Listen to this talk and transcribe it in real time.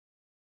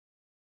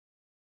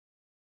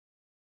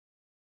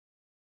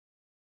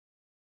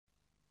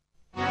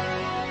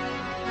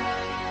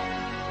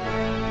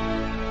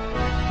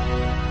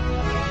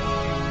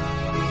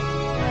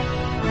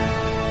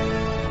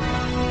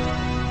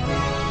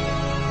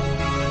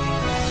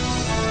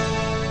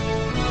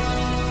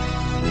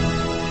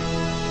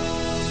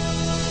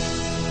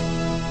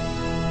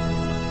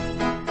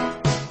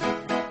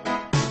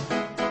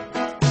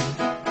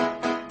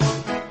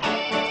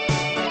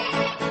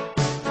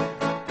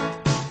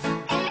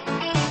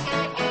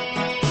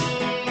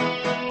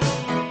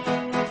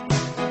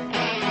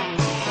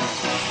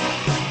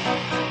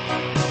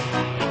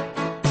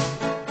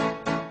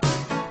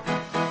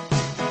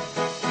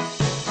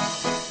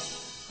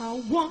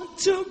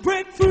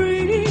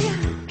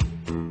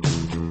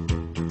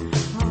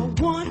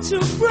to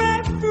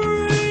break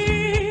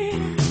free.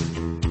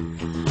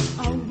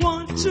 I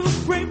want to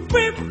break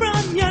free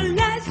from your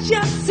lies.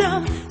 You're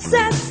so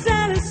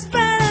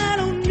satisfied. I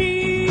don't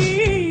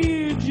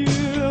need you.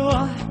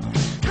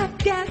 I've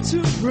got to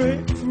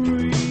break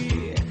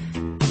free.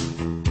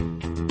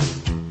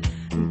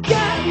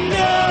 God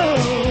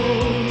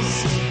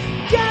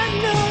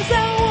knows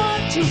I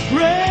want to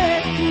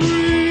break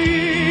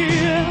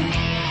free.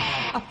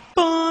 I've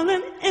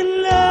fallen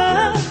in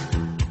love.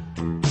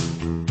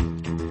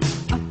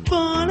 I've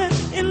fallen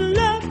in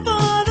love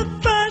for the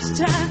first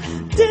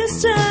time.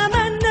 This time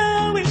I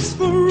know it's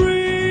for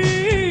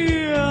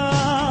real.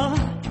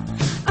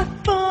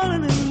 I've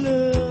fallen in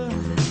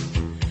love.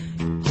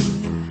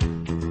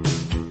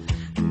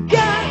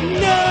 Yeah.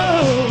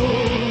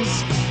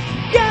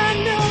 God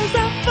knows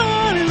I've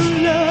fallen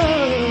in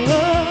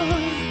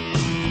love.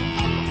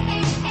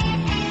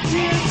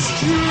 It's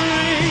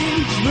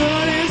strange,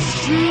 but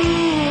it's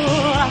true.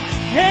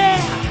 Yeah,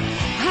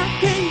 I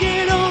can't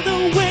get on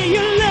the way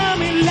you love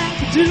me like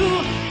you do,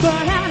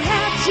 but I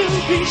have to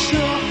be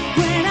sure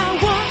when I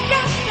walk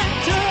out that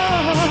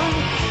door.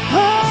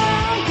 Oh,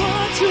 I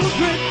want to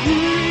break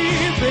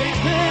free,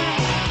 baby.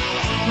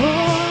 Oh,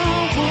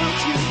 I want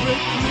to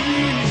break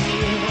free.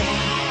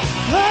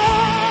 Oh,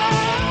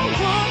 I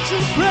want to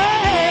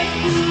break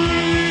free.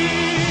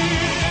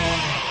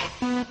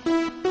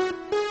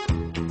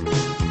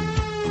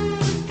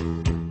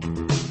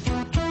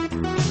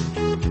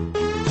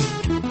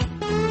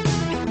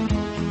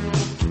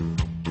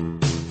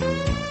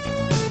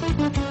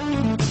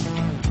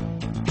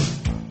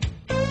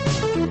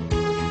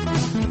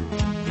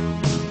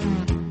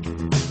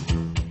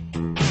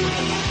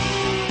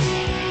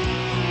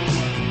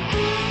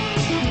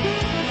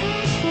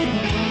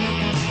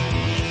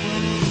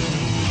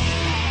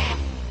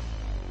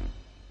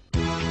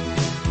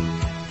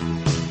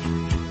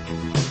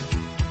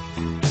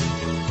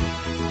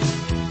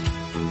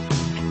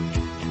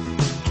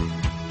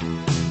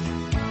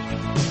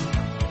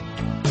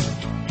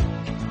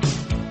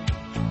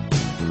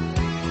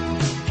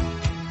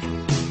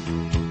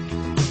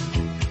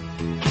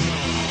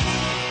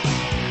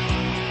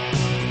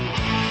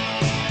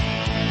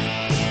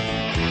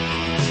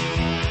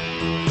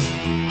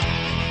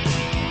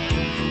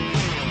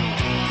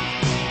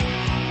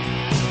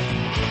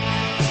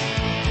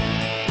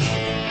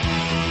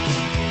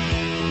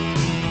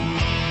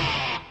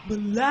 But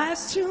life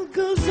still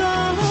goes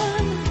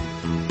on.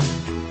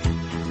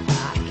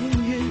 I can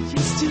get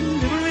used to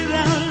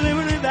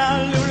living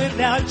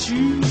without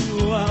you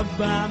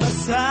by my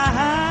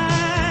side.